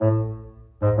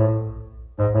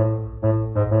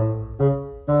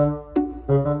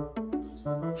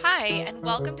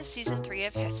to Season 3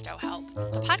 of HistoHelp,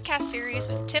 the podcast series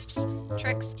with tips,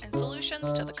 tricks, and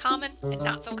solutions to the common and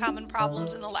not so common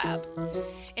problems in the lab.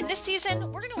 In this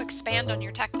season, we're going to expand on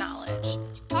your tech knowledge,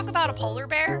 talk about a polar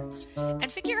bear,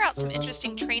 and figure out some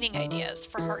interesting training ideas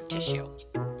for hard tissue.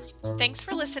 Thanks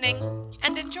for listening,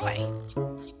 and enjoy!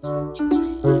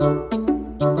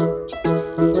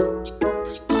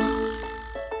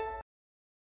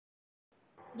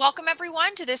 Welcome,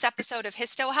 everyone, to this episode of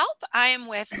HistoHelp. I am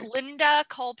with Linda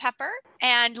Culpepper,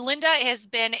 and Linda has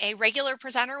been a regular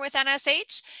presenter with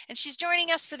NSH, and she's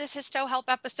joining us for this HistoHelp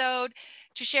episode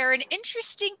to share an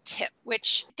interesting tip,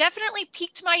 which definitely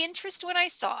piqued my interest when I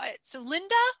saw it. So,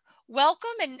 Linda,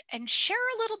 welcome, and share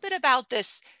a little bit about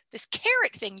this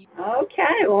carrot thing.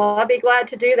 Okay, well, I'll be glad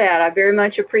to do that. I very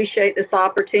much appreciate this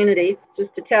opportunity.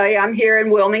 Just to tell you, I'm here in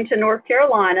Wilmington, North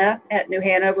Carolina at New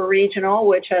Hanover Regional,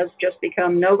 which has just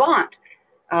become Novant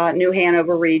New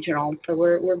Hanover Regional. So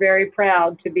we're very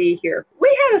proud to be here. We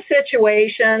had a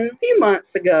situation a few months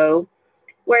ago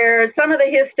where some of the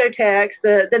histotechs,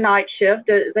 the night shift,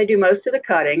 they do most of the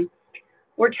cutting,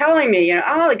 were telling me,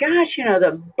 oh gosh,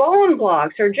 the bone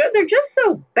blocks they're just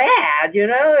so bad,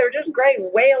 they're just great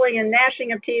wailing and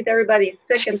gnashing of teeth. Everybody's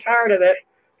sick and tired of it.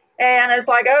 And it's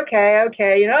like, okay,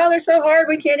 they're so hard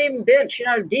we can't even bench,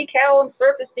 decal and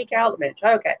surface decal the bench.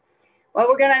 Okay, well,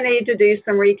 we're going to need to do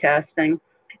some retesting.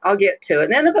 I'll get to it.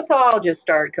 And then the pathologist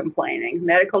started complaining.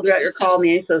 Medical director called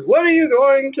me and he says, what are you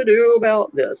going to do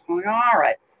about this? I'm like, all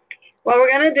right. Well,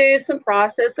 we're going to do some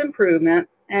process improvement.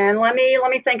 And let me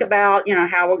think about,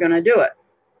 how we're going to do it.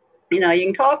 You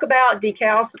can talk about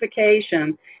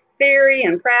decalcification theory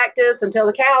and practice until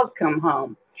the cows come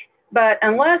home. But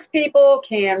unless people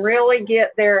can really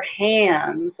get their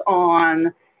hands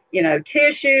on,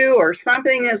 tissue or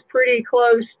something that's pretty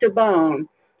close to bone,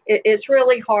 it's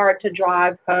really hard to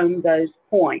drive home those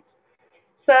points.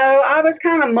 So I was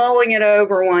kind of mulling it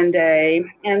over one day,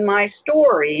 and my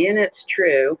story, and it's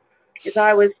true, is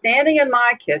I was standing in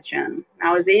my kitchen.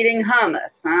 I was eating hummus.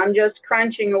 I'm just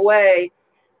crunching away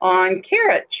on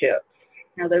carrot chips.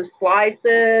 Those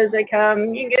slices, they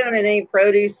come, you can get them in any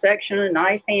produce section, a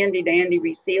nice handy dandy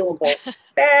resealable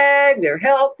bag. They're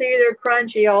healthy, they're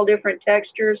crunchy, all different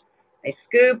textures. They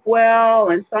scoop well.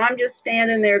 And so I'm just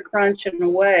standing there crunching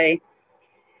away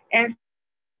and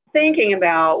thinking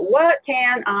about what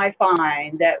can I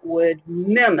find that would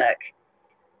mimic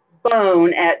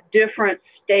bone at different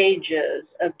stages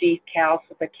of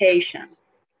decalcification.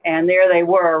 And there they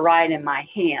were right in my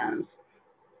hands.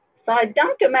 So I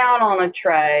dumped them out on a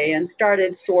tray and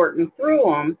started sorting through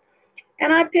them.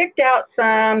 And I picked out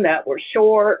some that were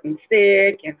short and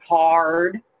thick and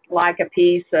hard, like a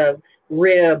piece of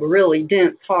rib, really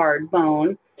dense, hard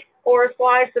bone, or a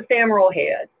slice of femoral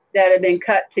head that had been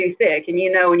cut too thick. And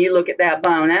when you look at that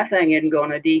bone, that thing isn't going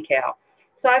to decal.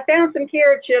 So I found some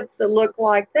carrot chips that looked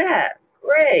like that.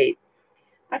 Great.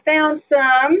 I found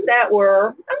some that were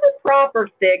of the proper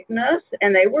thickness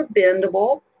and they were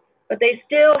bendable, but they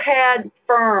still had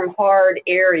firm, hard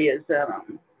areas in them.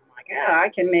 I'm like, I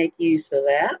can make use of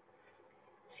that.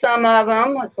 Some of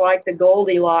them, it's like the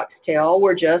Goldilocks tail,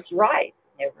 were just right.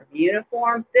 They were of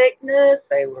uniform thickness.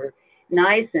 They were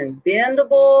nice and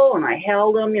bendable, and I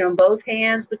held them, both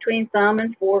hands between thumb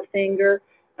and forefinger,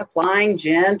 applying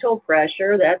gentle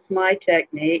pressure. That's my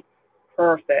technique.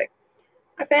 Perfect.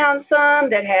 I found some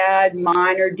that had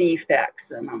minor defects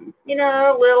in them.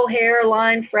 Little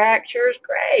hairline fractures.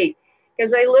 Great,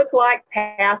 because they look like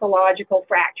pathological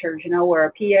fractures, where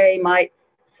a PA might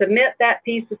submit that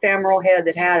piece of femoral head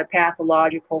that had a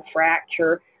pathological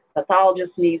fracture.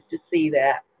 Pathologist needs to see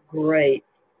that. Great.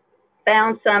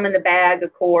 Found some in the bag,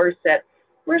 of course, that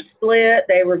were split.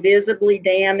 They were visibly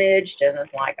damaged, and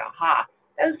it's like, aha,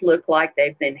 those look like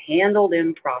they've been handled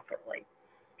improperly.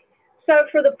 So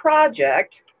for the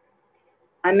project,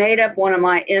 I made up one of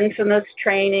my infamous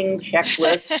training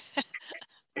checklists.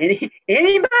 Anybody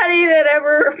that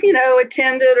ever,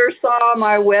 attended or saw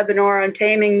my webinar on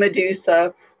taming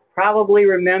Medusa probably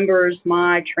remembers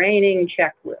my training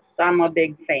checklist. I'm a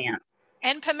big fan.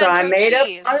 And pimento cheese. So I made up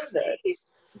part of it.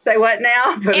 Say what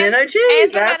now? Pimento cheese.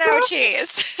 And pimento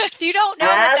cheese. If you don't know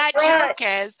what that joke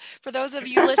is, for those of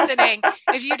you listening,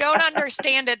 if you don't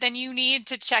understand it, then you need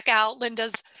to check out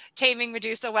Linda's Taming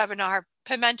Medusa webinar.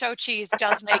 Pimento cheese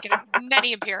does make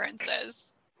many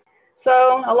appearances.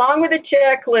 So along with the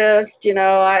checklist,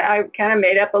 I kind of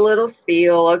made up a little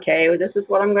spiel. Okay, this is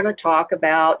what I'm going to talk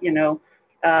about, decal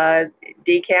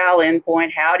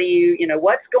endpoint. How do you,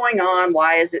 what's going on?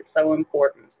 Why is it so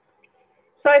important?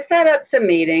 So I set up some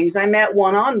meetings. I met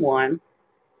one-on-one,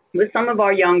 with some of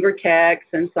our younger techs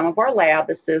and some of our lab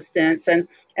assistants, and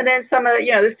then some of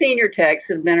the senior techs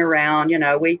have been around.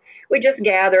 We just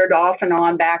gathered off and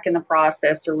on back in the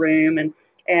processor room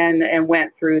and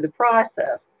went through the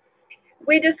process.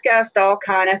 We discussed all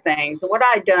kind of things. And what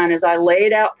I'd done is I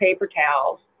laid out paper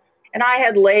towels, and I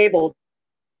had labeled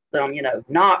them,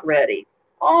 not ready,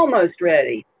 almost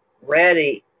ready,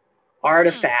 ready,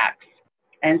 artifacts.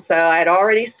 And so I'd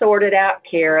already sorted out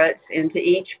carrots into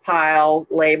each pile,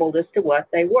 labeled as to what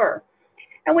they were.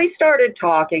 And we started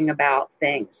talking about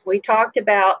things. We talked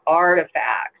about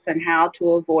artifacts and how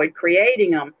to avoid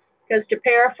creating them. Because to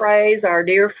paraphrase our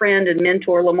dear friend and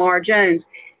mentor, Lamar Jones,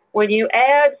 when you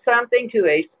add something to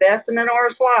a specimen or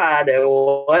a slide that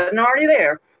wasn't already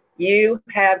there, you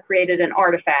have created an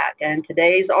artifact. And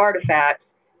today's artifacts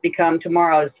become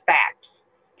tomorrow's facts.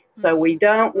 So we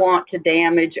don't want to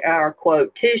damage our,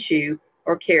 quote, tissue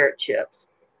or carrot chips.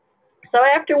 So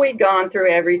after we'd gone through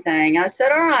everything, I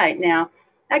said, all right, now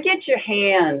get your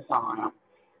hands on them.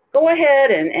 Go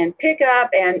ahead and pick up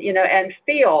and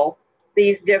feel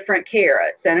these different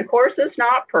carrots. And of course, it's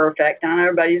not perfect. I know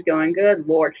everybody's going, good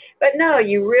Lord. But no,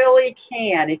 you really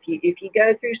can. If you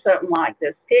go through something like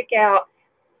this, pick out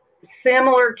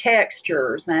similar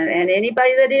textures. And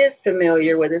anybody that is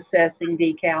familiar with assessing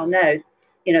decal knows,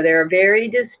 there are very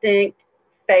distinct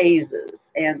phases.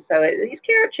 And so these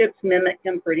carrot chips mimic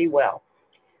them pretty well.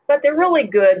 But the really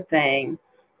good thing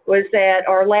was that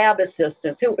our lab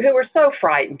assistants, who were so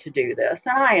frightened to do this,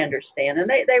 and I understand, and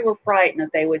they were frightened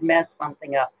that they would mess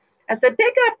something up. I said,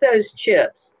 pick up those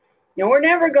chips. We're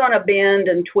never going to bend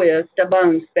and twist a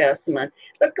bone specimen,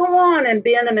 but go on and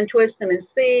bend them and twist them and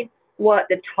see what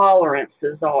the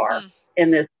tolerances are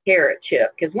in this carrot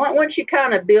chip. Because once you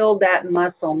kind of build that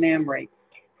muscle memory,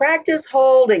 practice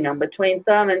holding them between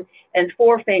thumb and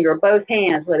forefinger, both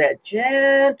hands, with that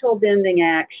gentle bending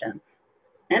action.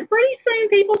 And pretty soon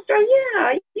people start,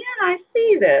 yeah, I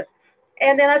see this.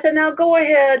 And then I said, now go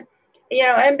ahead,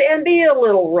 and be a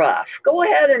little rough. Go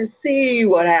ahead and see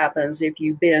what happens if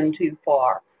you bend too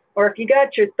far. Or if you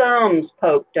got your thumbs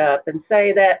poked up and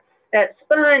say that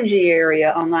spongy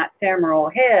area on that femoral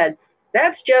head,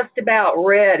 that's just about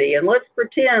ready. And let's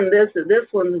pretend this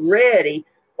one's ready.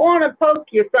 Want to poke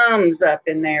your thumbs up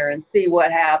in there and see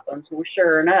what happens. Well,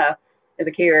 sure enough,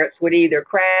 the carrots would either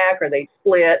crack or they'd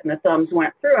split and the thumbs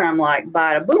went through. And I'm like,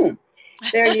 bada boom,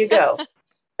 there you go.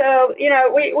 So,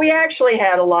 we actually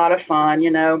had a lot of fun.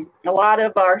 A lot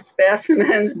of our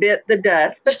specimens bit the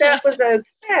dust, but that was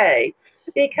okay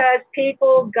because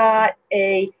people got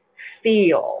a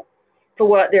feel for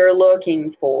what they're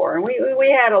looking for. And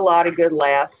we had a lot of good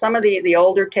laughs. Some of the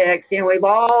older techs, we've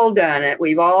all done it.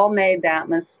 We've all made that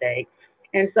mistake.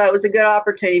 And so it was a good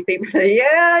opportunity. People say,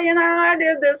 yeah, I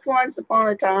did this once upon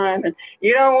a time, and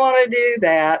you don't want to do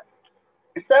that.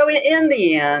 So in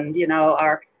the end,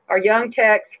 our young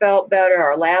techs felt better.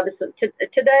 Our lab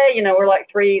today, we're like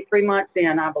three months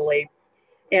in, I believe.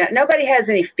 Nobody has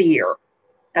any fear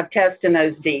of testing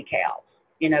those decals.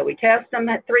 We test them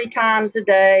 3 times a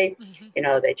day.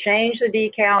 They change the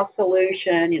decal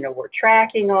solution. We're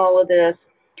tracking all of this.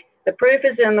 The proof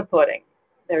is in the pudding.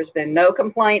 There's been no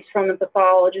complaints from the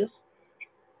pathologist.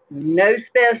 No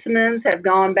specimens have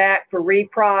gone back for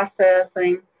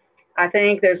reprocessing. I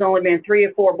think there's only been 3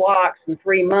 or 4 blocks in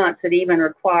 3 months that even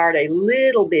required a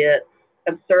little bit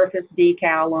of surface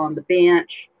decal on the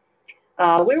bench.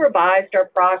 We revised our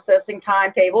processing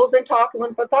timetables and talking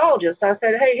with pathologists. I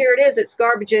said, hey, here it is. It's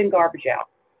garbage in, garbage out.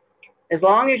 As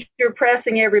long as you're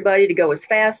pressing everybody to go as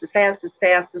fast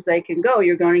as they can go,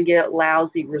 you're going to get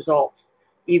lousy results.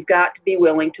 You've got to be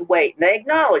willing to wait. And they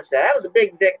acknowledged that. That was a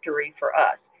big victory for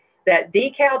us. That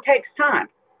decal takes time.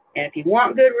 And if you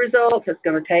want good results, it's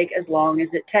going to take as long as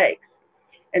it takes.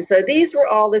 And so these were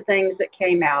all the things that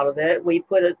came out of it. We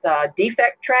put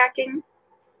defect tracking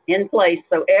in place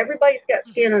so everybody's got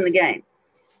skin in the game.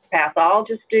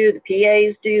 Pathologists do, the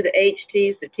PAs do, the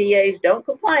HTs, the TAs. Don't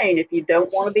complain if you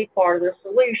don't want to be part of the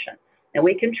solution. And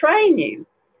we can train you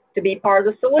to be part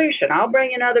of the solution. I'll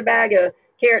bring another bag of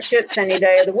carrot chips any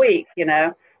day of the week,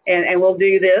 and we'll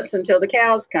do this until the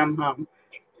cows come home.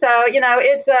 So,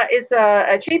 it's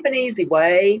a cheap and easy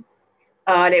way.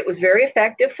 And it was very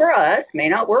effective for us. May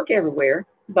not work everywhere,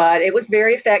 but it was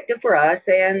very effective for us,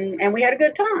 and we had a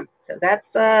good time. So that's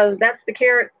the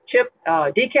carrot chip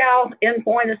decal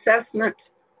endpoint assessment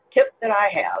tip that I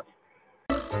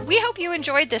have. We hope you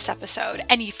enjoyed this episode.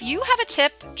 And if you have a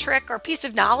tip, trick, or piece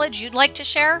of knowledge you'd like to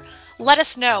share, let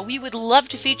us know. We would love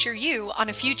to feature you on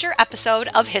a future episode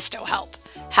of HistoHelp.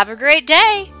 Have a great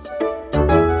day.